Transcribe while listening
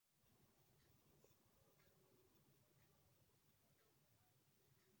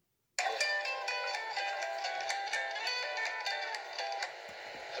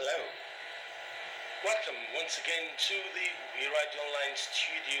Welcome once again to the We Radio Online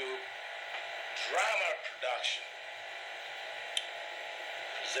Studio Drama Production.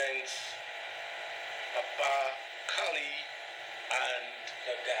 Presents Papa, Kally, and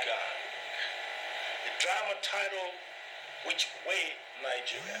the Gang. The drama title, Which Way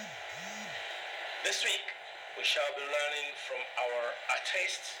Nigeria? This week, we shall be learning from our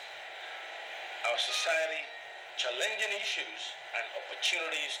artists, our society, challenging issues and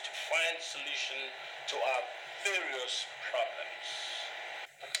opportunities to find solution to our various problems.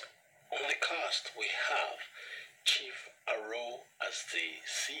 On the cast, we have Chief Aro as the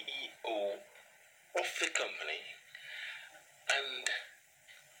CEO of the company and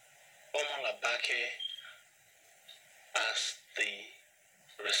Omalabake as the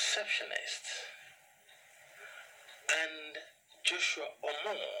receptionist and Joshua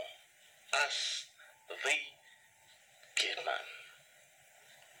Omo as the gate man.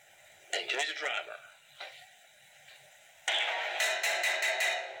 Enjoy the drama.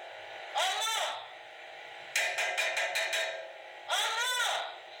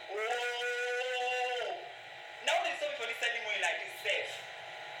 Now there's something for this ceremony like this safe.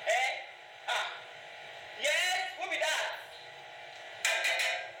 Yes, who be that?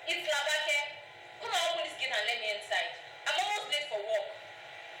 It's Labake. Come on, open this gate and let me inside. I'm almost late for work.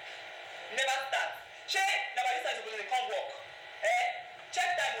 Never start. Now by this time supposed to come work. Check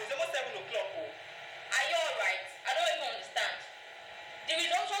time, it's almost 7 o'clock. Are you alright? I don't even understand. The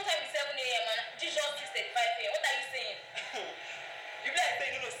resumption time is 7 a.m. and Jesus 6:35 a.m. What are you saying? You be like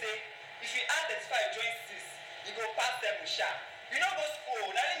saying, say, if you add 35 join 6, you go past 7 sharp. You don't go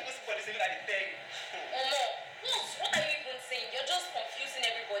school. Now let me go school for the same like they tell you. Oh no. What are you even saying? You're just confusing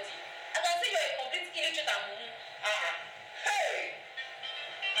everybody. I can say you're a complete illiterate and mumu. Hey!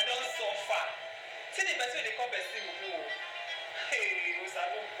 I don't so far. See the person they come and see mumu. Hey, what's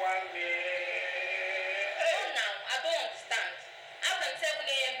that one me? Oh now, I don't understand. How can 7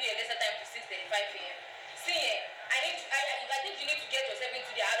 a.m. be a lesser time to 6:35 a.m.? See, I think you need to get yourself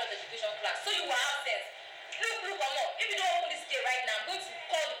into the adult education class so you will have sense. Look, Omo, if you don't open this gate right now, I'm going to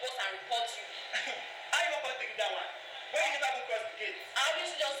call the boss and report you. How you going to take that one? When you never cross the gate? I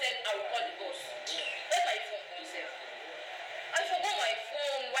obviously just said I will call the boss. Where's my phone for yourself? I forgot my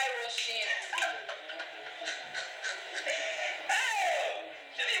phone. Why rushing? Hey!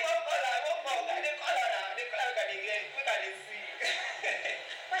 Should you want to call her? They call her. They can see.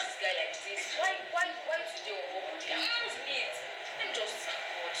 Why is this guy like this? Why today or what? I'm almost late. Let me just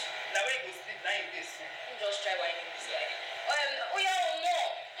God. Now when you go sleep, now you this. Let me just try whining this guy.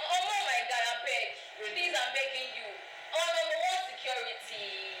 Omo, my God, I beg. Please, I'm begging you. Our number one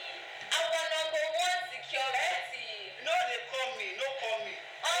security. No, they call me. No, call me.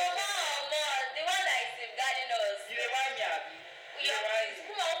 Omo, the one that is safeguarding us. You dey whine me, Abi? Please,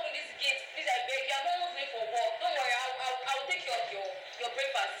 come and open this gate. Please, I beg you. I'm almost late for work. Don't worry, I'll take care of your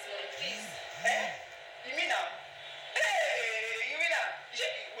breakfast this morning, please. You mean now? Hey, you mean now?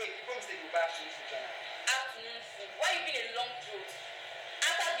 Wait, you promised to go back to food now. Afternoon food. Why you been a long throat?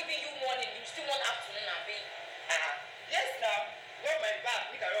 After giving you morning, you still want afternoon, Abi? Yes, now. Rub my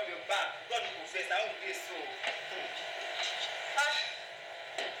back. Make I rub your back. God will confess. I won't be so.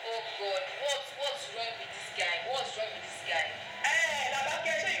 Oh God, what's wrong with this guy? What's wrong with this guy?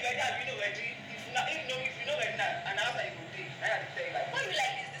 Labake, say you ready? Abi no ready? If you no ready now, and after you go take, I have to tell you like. Why you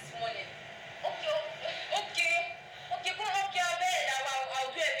like this morning? Okay, I beg.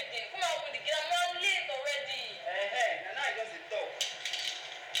 I'll do everything. Come on, open the gate. I'm late already. Now I just talk.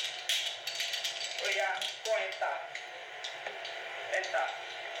 Oh yeah, go enter.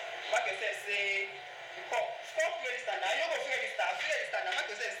 Like I said, say you come register now. You go register. Now.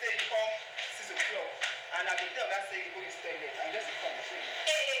 Like I said, say you come 6 o'clock, and I will tell that say you go to stay late. And just come.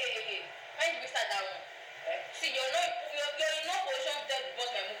 Hey. When did we start that one? See, you're in no position to tell the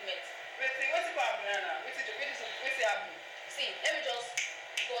boss my movement. What's happening now? What's happening? See, let me just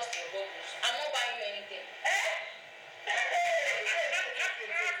bust your bubbles. I'm not buying you anything.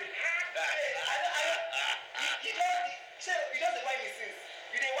 You just whine me since.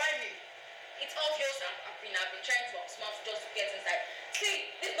 You dey whine me. It's obvious I've been trying to outsmart just to get inside. See,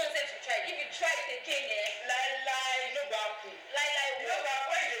 this nonsense you tried. If you try it again, Lie, you no go happen. Lie. You no go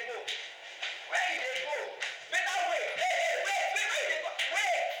happen. Where you dey go? Better wait. Hey, wait, where you dey go?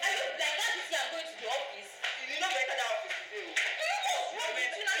 Wait. Are you like that? You see, I'm going to the office. You no go enter that office today. What's wrong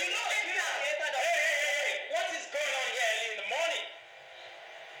with you now? You know enter the office. Hey, what is going on here early in the morning?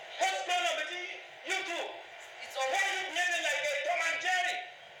 What's going on between you two? It's all Why are you behaving like a Tom and Jerry?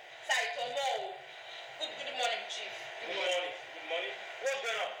 Sir, it's all Good morning, Chief. Good morning. What's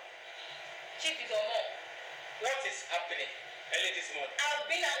going on? Chief is Omo. What is happening early this morning? morning? I've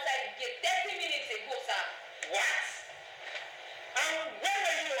been outside the gate 30 minutes ago, sir. What? And where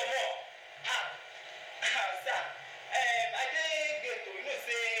were you or more? Sir, I did get to,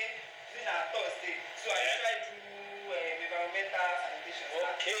 say, this na Thursday, so I try to do environmental sanitation.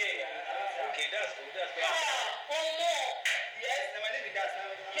 Okay, okay, that's good, that's good. Omo. Yes, my name is Gas.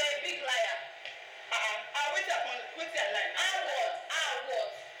 You're a big liar. Wait a line.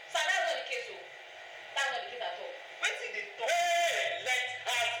 What? Sir, that's not the case, oh. That's not the case at all. Wait till they talk. Hey, let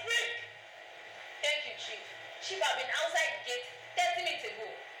us speak. Thank you, Chief. Chief, I've been outside the gate 30 minutes ago,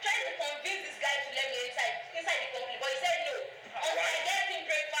 trying to convince this guy to let me inside the company, but he said no. Until I get him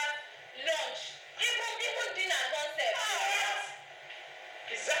breakfast, lunch, even dinner concept.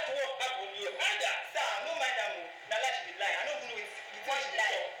 Is that what happened? You heard that? Sir, no mind that move. Now let she be lying. I don't even know it. What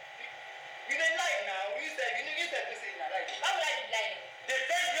lie? You didn't lie now. You said this is not right. Why would I be lying?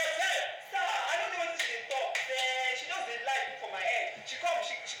 Defend yourself. Sir, I don't know what she did talk. She just did lie for my head. She come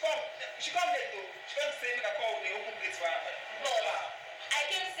late though. She come say make I call the open place for her. But I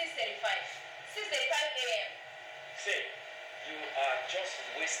came 6:35 a.m. Say, you are just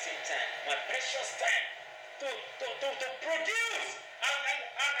wasting time, my precious time, to produce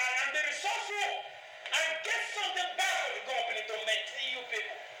and be resourceful and get something back for the company to maintain you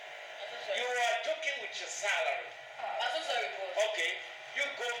people. You are joking with your salary. I'm so sorry, boss. Okay, you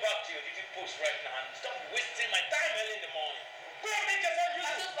go back to your duty post right now and stop wasting my time early in the morning. Go and make yourself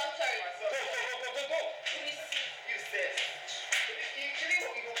useful. I'm sorry. Go. Let me see. You said. You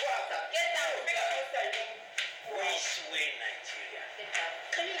go after. Get down. Make I not say you Which way, Nigeria? Get down.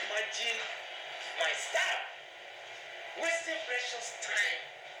 Can you imagine my staff wasting precious time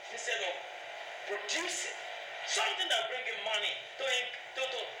instead of producing something that bringing money to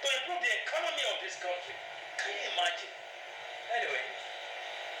improve the economy of this country? Can you imagine? Anyway,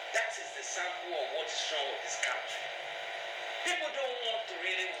 that is the sample of what is wrong with this country. People don't want to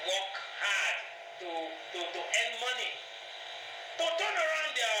really work hard to earn money, to turn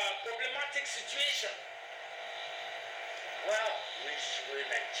around their problematic situation. Well, which way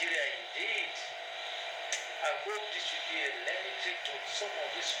Nigeria indeed. I hope this will be a learning trip to some of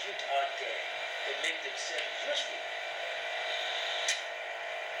these youth out there to make themselves useful.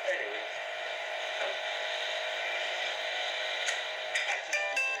 Anyway,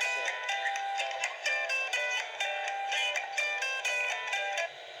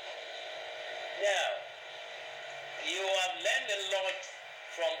 now, you have learned a lot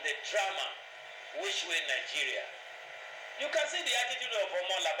from the drama, Which Way Nigeria. You can see the attitude of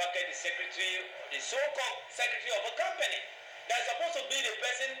Omar Labake, the secretary, the so-called secretary of a company that's supposed to be the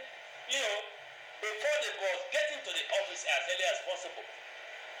person, before the boss, getting to the office as early as possible.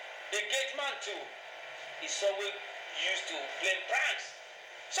 The gate man too is always used to playing pranks.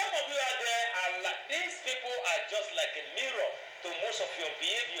 Some of you out there are like, these people are just like a mirror to most of your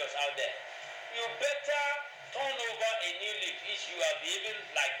behaviors out there. You better turn over a new leaf if you are behaving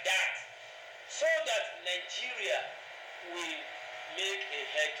like that, so that Nigeria will make a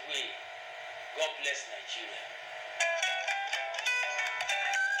headway. God bless Nigeria.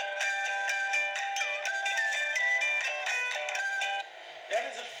 That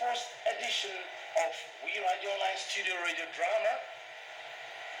is the first edition of We Radio Online Studio Radio Drama,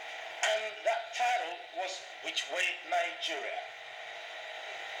 and that title was Which Way Nigeria.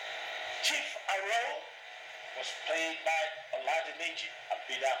 Chief Aro was played by Oladimeji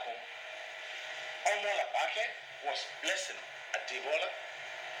Abidakum. Omar Labake was Blessing Adebola,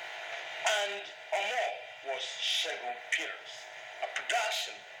 and Omar was Shegun Peters. A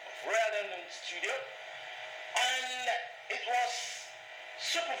production of Real London Studio, and it was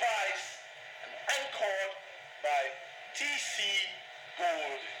supervised and anchored by TC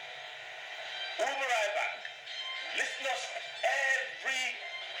Gold. We'll be right back. Listen us every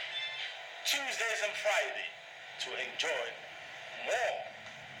Tuesdays and Friday to enjoy more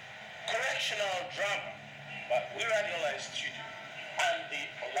correctional drama by We Radio Online Studio and the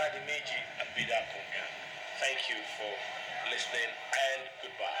Oladimeji Abidakum. Thank you for listening, and